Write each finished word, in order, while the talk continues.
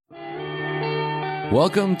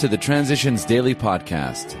Welcome to the Transitions Daily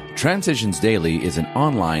podcast. Transitions Daily is an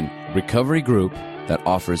online recovery group that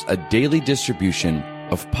offers a daily distribution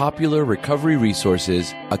of popular recovery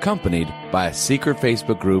resources accompanied by a secret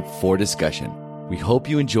Facebook group for discussion. We hope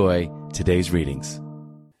you enjoy today's readings.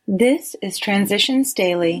 This is Transitions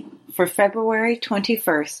Daily for February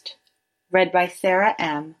 21st, read by Sarah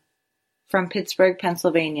M. from Pittsburgh,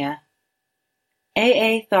 Pennsylvania.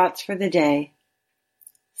 AA Thoughts for the Day.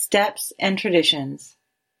 Steps and Traditions.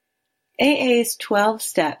 AA's 12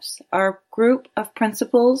 steps are a group of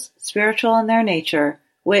principles, spiritual in their nature,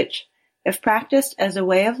 which, if practiced as a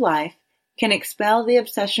way of life, can expel the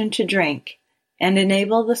obsession to drink and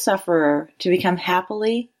enable the sufferer to become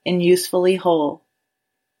happily and usefully whole.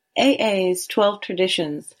 AA's 12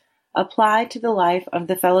 traditions apply to the life of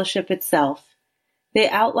the fellowship itself. They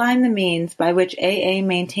outline the means by which AA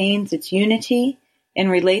maintains its unity and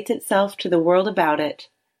relates itself to the world about it,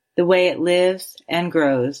 the way it lives and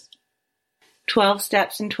grows. 12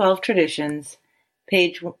 Steps and 12 Traditions,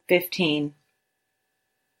 page 15.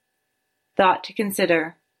 Thought to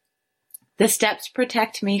consider. The steps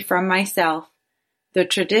protect me from myself. The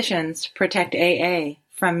traditions protect AA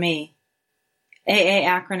from me. AA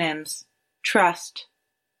acronyms. Trust.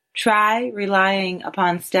 Try relying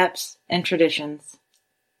upon steps and traditions.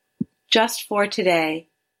 Just for today.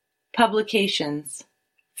 Publications.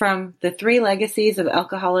 From The Three Legacies of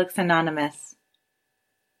Alcoholics Anonymous.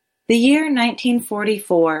 The year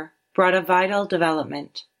 1944 brought a vital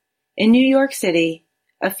development. In New York City,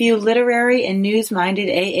 a few literary and news-minded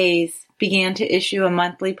AAs began to issue a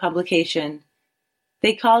monthly publication.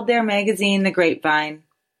 They called their magazine The Grapevine.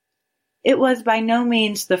 It was by no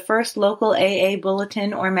means the first local AA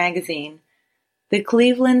bulletin or magazine. The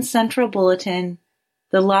Cleveland Central Bulletin,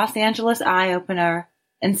 the Los Angeles Eye Opener,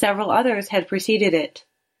 and several others had preceded it.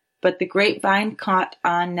 But the Grapevine caught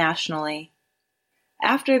on nationally.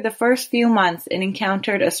 After the first few months, it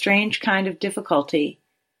encountered a strange kind of difficulty.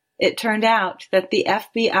 It turned out that the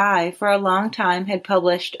FBI for a long time had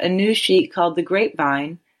published a news sheet called The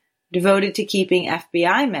Grapevine, devoted to keeping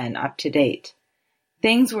FBI men up to date.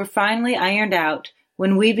 Things were finally ironed out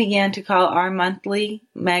when we began to call our monthly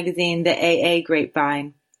magazine the AA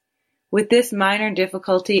Grapevine. With this minor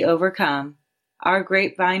difficulty overcome, our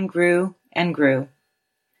Grapevine grew and grew.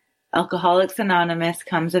 Alcoholics Anonymous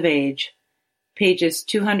Comes of Age, pages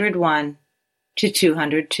 201 to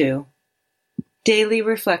 202. Daily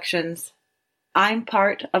Reflections. I'm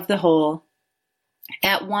part of the whole.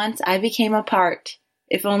 At once I became a part,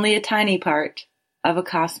 if only a tiny part, of a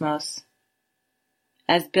cosmos.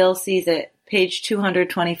 As Bill Sees It, page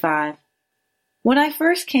 225. When I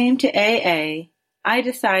first came to AA, I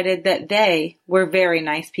decided that they were very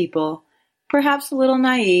nice people, perhaps a little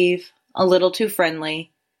naive, a little too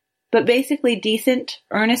friendly, but basically decent,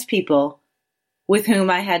 earnest people with whom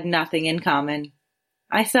I had nothing in common.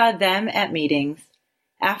 I saw them at meetings.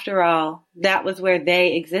 After all, that was where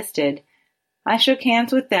they existed. I shook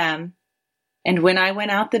hands with them, and when I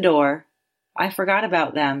went out the door, I forgot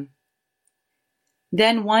about them.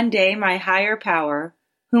 Then one day my higher power,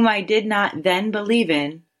 whom I did not then believe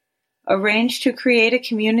in, arranged to create a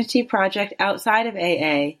community project outside of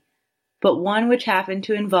AA, but one which happened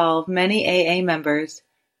to involve many AA members.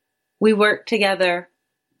 We worked together.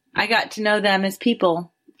 I got to know them as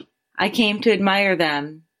people. I came to admire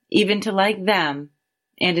them, even to like them,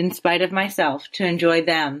 and in spite of myself, to enjoy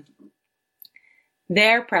them.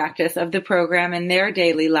 Their practice of the program in their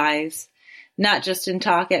daily lives, not just in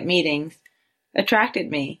talk at meetings, attracted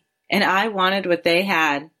me, and I wanted what they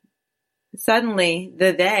had. Suddenly,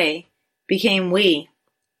 the they became we.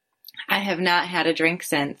 I have not had a drink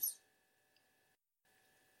since.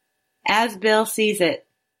 As Bill Sees It.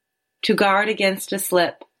 To guard against a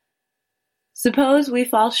slip. Suppose we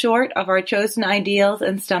fall short of our chosen ideals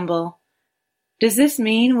and stumble. Does this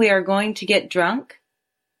mean we are going to get drunk?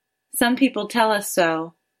 Some people tell us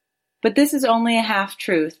so, but this is only a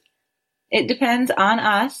half-truth. It depends on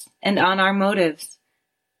us and on our motives.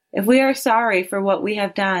 If we are sorry for what we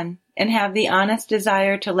have done and have the honest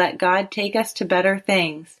desire to let God take us to better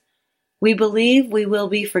things, we believe we will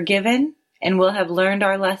be forgiven and will have learned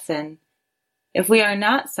our lesson. If we are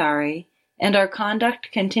not sorry, and our conduct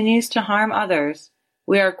continues to harm others,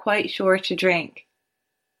 we are quite sure to drink.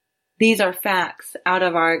 These are facts out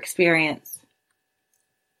of our experience.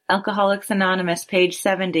 Alcoholics Anonymous, page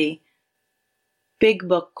 70. Big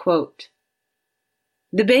Book quote.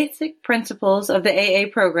 The basic principles of the AA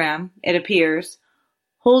program, it appears,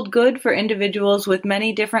 hold good for individuals with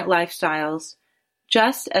many different lifestyles,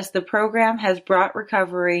 just as the program has brought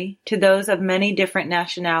recovery to those of many different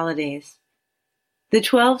nationalities. The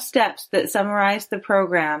 12 steps that summarize the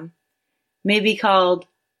program may be called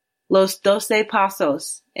Los 12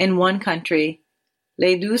 Pasos in one country,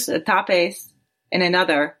 Les 12 Etapes in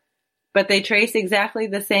another, but they trace exactly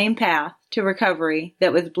the same path to recovery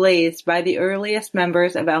that was blazed by the earliest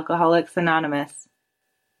members of Alcoholics Anonymous.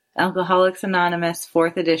 Alcoholics Anonymous,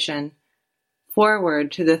 4th edition.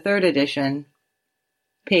 Foreword to the 3rd edition.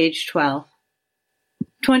 Page 12.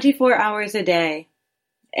 24 hours a day.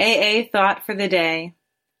 AA thought for the day.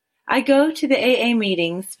 I go to the AA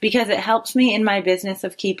meetings because it helps me in my business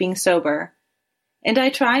of keeping sober. And I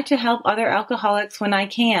try to help other alcoholics when I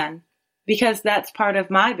can, because that's part of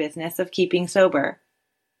my business of keeping sober.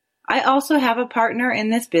 I also have a partner in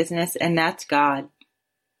this business, and that's God.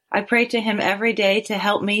 I pray to Him every day to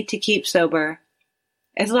help me to keep sober.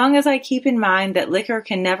 As long as I keep in mind that liquor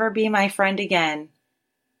can never be my friend again,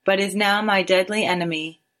 but is now my deadly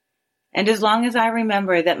enemy, and as long as I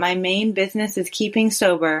remember that my main business is keeping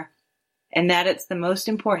sober, and that it's the most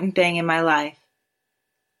important thing in my life,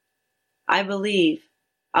 I believe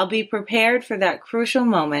I'll be prepared for that crucial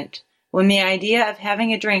moment when the idea of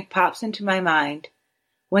having a drink pops into my mind.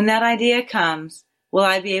 When that idea comes, will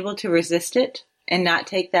I be able to resist it and not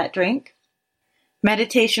take that drink?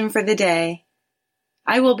 Meditation for the day.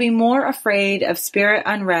 I will be more afraid of spirit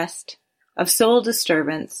unrest, of soul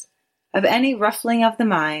disturbance, of any ruffling of the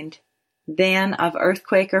mind, than of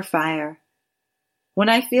earthquake or fire. When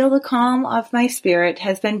I feel the calm of my spirit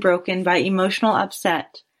has been broken by emotional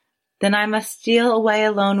upset, then I must steal away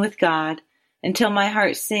alone with God until my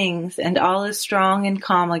heart sings and all is strong and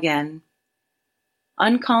calm again.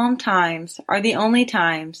 Uncalm times are the only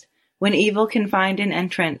times when evil can find an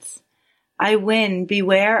entrance. I win,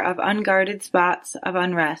 beware of unguarded spots of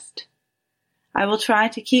unrest. I will try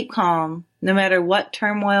to keep calm, no matter what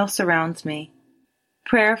turmoil surrounds me.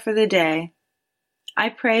 Prayer for the day. I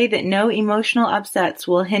pray that no emotional upsets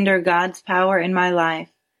will hinder God's power in my life.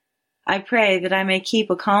 I pray that I may keep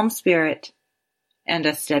a calm spirit and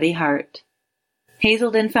a steady heart.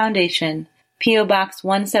 Hazelden Foundation, P.O. Box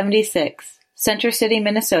 176, Center City,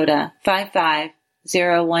 Minnesota,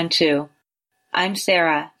 55012. I'm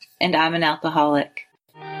Sarah, and I'm an alcoholic.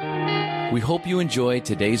 We hope you enjoyed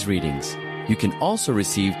today's readings. You can also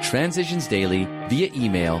receive Transitions Daily via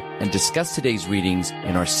email and discuss today's readings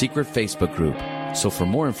in our secret Facebook group. So for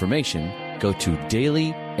more information, go to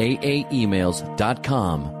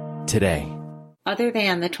dailyaaemails.com today. Other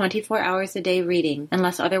than the 24 hours a day reading,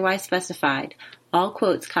 unless otherwise specified, all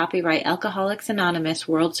quotes copyright Alcoholics Anonymous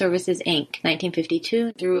World Services, Inc.,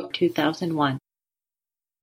 1952 through 2001.